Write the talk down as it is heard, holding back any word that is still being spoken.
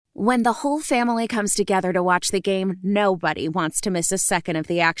When the whole family comes together to watch the game, nobody wants to miss a second of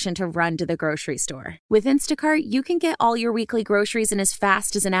the action to run to the grocery store. With Instacart, you can get all your weekly groceries in as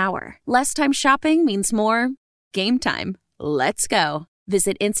fast as an hour. Less time shopping means more game time. Let's go.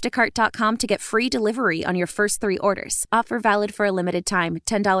 Visit instacart.com to get free delivery on your first 3 orders. Offer valid for a limited time.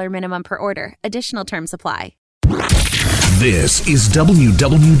 $10 minimum per order. Additional terms apply. This is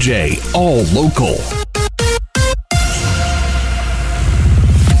WWJ All Local.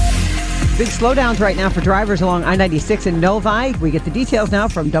 Big slowdowns right now for drivers along I-96 in Novi. We get the details now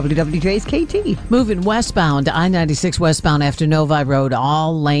from WWJ's KT. Moving westbound, I-96 westbound after Novi Road.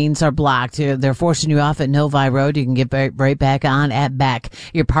 All lanes are blocked. They're forcing you off at Novi Road. You can get right back on at Beck.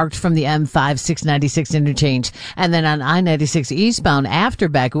 You're parked from the M5 696 interchange. And then on I-96 eastbound after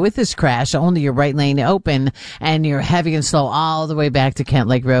Beck with this crash, only your right lane open, and you're heavy and slow all the way back to Kent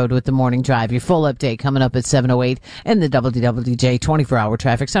Lake Road with the morning drive. Your full update coming up at 7:08 in the WWJ 24-hour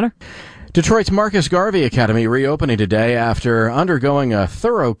traffic center. Detroit's Marcus Garvey Academy reopening today after undergoing a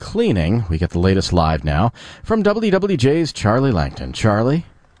thorough cleaning. We get the latest live now from WWJ's Charlie Langton. Charlie?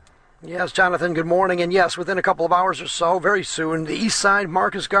 Yes, Jonathan, good morning. And yes, within a couple of hours or so, very soon, the East Side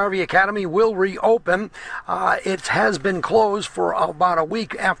Marcus Garvey Academy will reopen. It has been closed for about a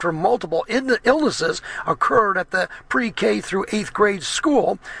week after multiple illnesses occurred at the pre-K through 8th grade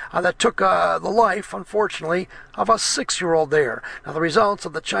school that took the life, unfortunately, of a 6-year-old there. Now, the results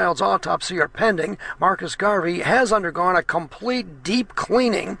of the child's autopsy are pending. Marcus Garvey has undergone a complete deep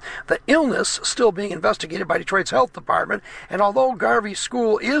cleaning. The illness still being investigated by Detroit's health department. And although Garvey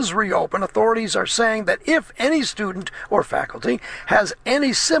School is reopened, authorities are saying that if any student or faculty has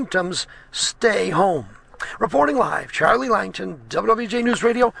any symptoms, stay home. Reporting live, Charlie Langton, WWJ News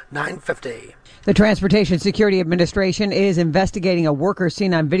Radio 950. The Transportation Security Administration is investigating a worker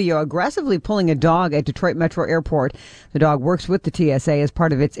seen on video aggressively pulling a dog at Detroit Metro Airport. The dog works with the TSA as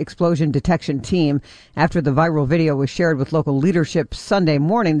part of its explosion detection team. After the viral video was shared with local leadership Sunday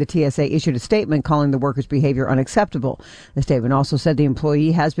morning, the TSA issued a statement calling the worker's behavior unacceptable. The statement also said the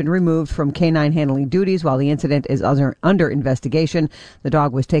employee has been removed from canine handling duties while the incident is under investigation. The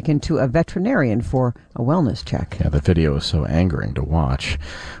dog was taken to a veterinarian for a wellness check. Yeah, the video is so angering to watch.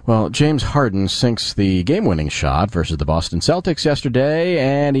 Well, James Harden sinks the game-winning shot versus the Boston Celtics yesterday,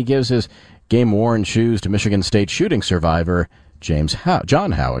 and he gives his game-worn shoes to Michigan State shooting survivor John Howe.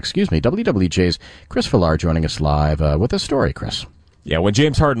 WWJ's Chris Villar joining us live with a story, Chris. Yeah, when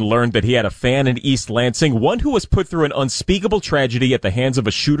James Harden learned that he had a fan in East Lansing, one who was put through an unspeakable tragedy at the hands of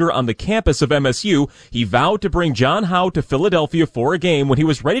a shooter on the campus of MSU, he vowed to bring John Howe to Philadelphia for a game when he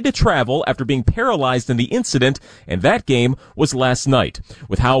was ready to travel after being paralyzed in the incident, and that game was last night.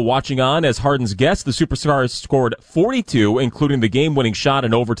 With Howe watching on as Harden's guest, the superstar scored 42, including the game-winning shot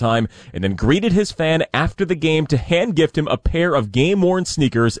in overtime, and then greeted his fan after the game to hand-gift him a pair of game-worn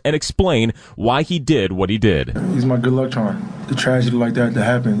sneakers and explain why he did what he did. He's my good luck charm. The tragedy like that to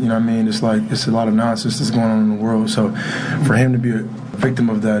happen, you know what I mean? It's like, it's a lot of nonsense that's going on in the world. So for him to be a victim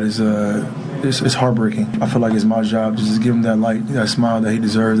of that is it's heartbreaking. I feel like it's my job to just give him that light, that smile that he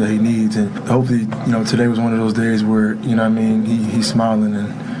deserves, that he needs. And hopefully, you know, today was one of those days where, you know what I mean, he's smiling, and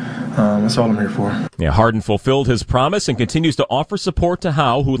that's all I'm here for. Yeah, Harden fulfilled his promise and continues to offer support to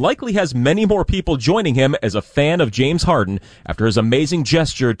Howe, who likely has many more people joining him as a fan of James Harden after his amazing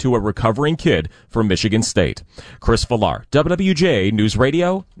gesture to a recovering kid from Michigan State. Chris Villar, WWJ News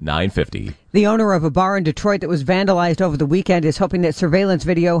Radio 950. The owner of a bar in Detroit that was vandalized over the weekend is hoping that surveillance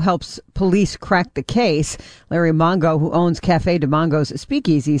video helps police crack the case. Larry Mongo, who owns Cafe de Mongo's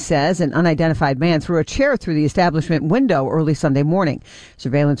Speakeasy, says an unidentified man threw a chair through the establishment window early Sunday morning.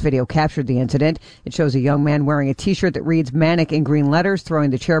 Surveillance video captured the incident. It shows a young man wearing a T-shirt that reads "Manic" in green letters, throwing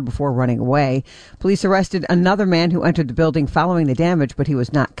the chair before running away. Police arrested another man who entered the building following the damage, but he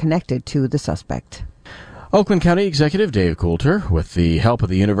was not connected to the suspect. Oakland County Executive Dave Coulter, with the help of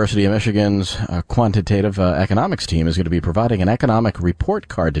the University of Michigan's quantitative economics team, is going to be providing an economic report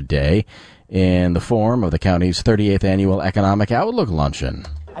card today in the form of the county's 38th annual Economic Outlook Luncheon.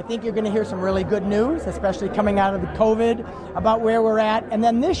 I think you're going to hear some really good news, especially coming out of the COVID, about where we're at. And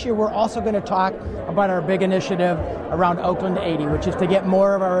then this year, we're also going to talk about our big initiative around Oakland 80, which is to get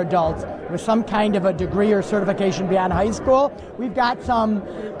more of our adults with some kind of a degree or certification beyond high school. We've got some,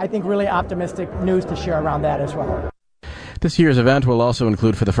 I think, really optimistic news to share around that as well. This year's event will also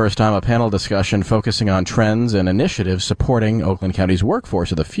include for the first time a panel discussion focusing on trends and initiatives supporting Oakland County's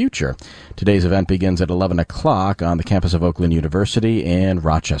workforce of the future. Today's event begins at 11 o'clock on the campus of Oakland University in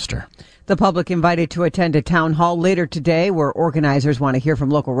Rochester. The public invited to attend a town hall later today where organizers want to hear from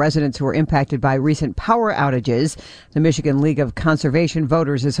local residents who were impacted by recent power outages. The Michigan League of Conservation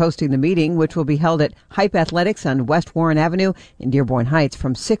Voters is hosting the meeting, which will be held at Hype Athletics on West Warren Avenue in Dearborn Heights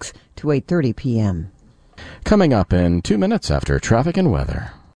from 6 to 8:30 p.m. Coming up in 2 minutes after traffic and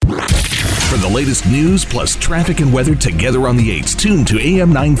weather. For the latest news plus traffic and weather together on the 8s, tune to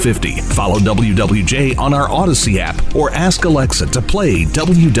AM 950. Follow WWJ on our Odyssey app or ask Alexa to play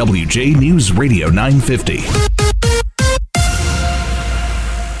WWJ News Radio 950.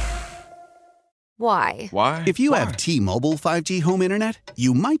 Why? Why? If you have T-Mobile 5G home internet,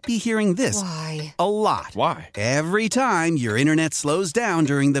 you might be hearing this Why? a lot. Why? Every time your internet slows down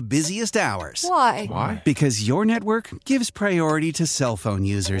during the busiest hours. Why? Why? Because your network gives priority to cell phone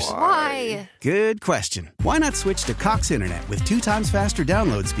users. Why? Good question. Why not switch to Cox Internet with 2 times faster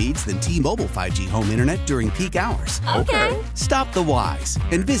download speeds than T-Mobile 5G home internet during peak hours? Okay. Stop the whys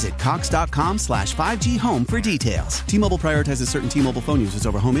and visit cox.com/5G home for details. T-Mobile prioritizes certain T-Mobile phone users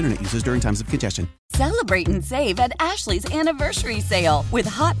over home internet users during times of congestion. Celebrate and save at Ashley's Anniversary Sale. With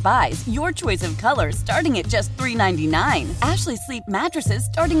Hot Buys, your choice of colors starting at just $3.99. Ashley Sleep mattresses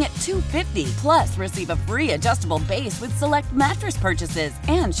starting at $2.50. Plus, receive a free adjustable base with select mattress purchases.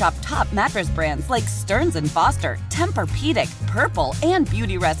 And shop top mattress brands like Stearns & Foster, Tempur-Pedic, Purple, and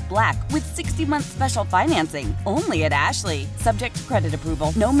Beautyrest Black with 60-month special financing. Only at Ashley. Subject to credit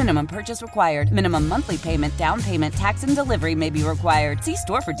approval. No minimum purchase required. Minimum monthly payment, down payment, tax, and delivery may be required. See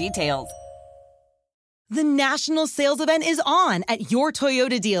store for details. The national sales event is on at your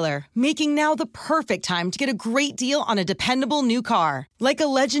Toyota dealer, making now the perfect time to get a great deal on a dependable new car. Like a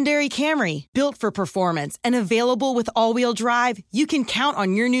legendary Camry, built for performance and available with all-wheel drive, you can count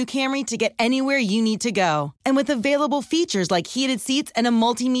on your new Camry to get anywhere you need to go. And with available features like heated seats and a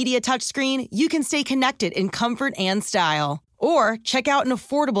multimedia touchscreen, you can stay connected in comfort and style. Or check out an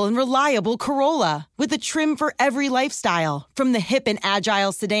affordable and reliable Corolla with a trim for every lifestyle, from the hip and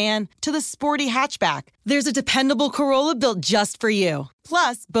agile sedan to the sporty hatchback. There's a dependable Corolla built just for you.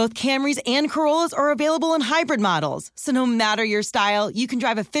 Plus, both Camrys and Corollas are available in hybrid models, so no matter your style, you can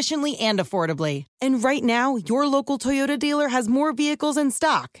drive efficiently and affordably. And right now, your local Toyota dealer has more vehicles in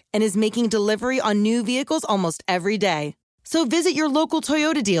stock and is making delivery on new vehicles almost every day. So visit your local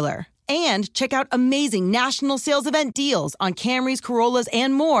Toyota dealer. And check out amazing national sales event deals on Camrys, Corollas,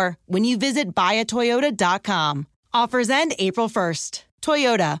 and more when you visit buyatoyota.com. Offers end April 1st.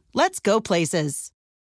 Toyota, let's go places.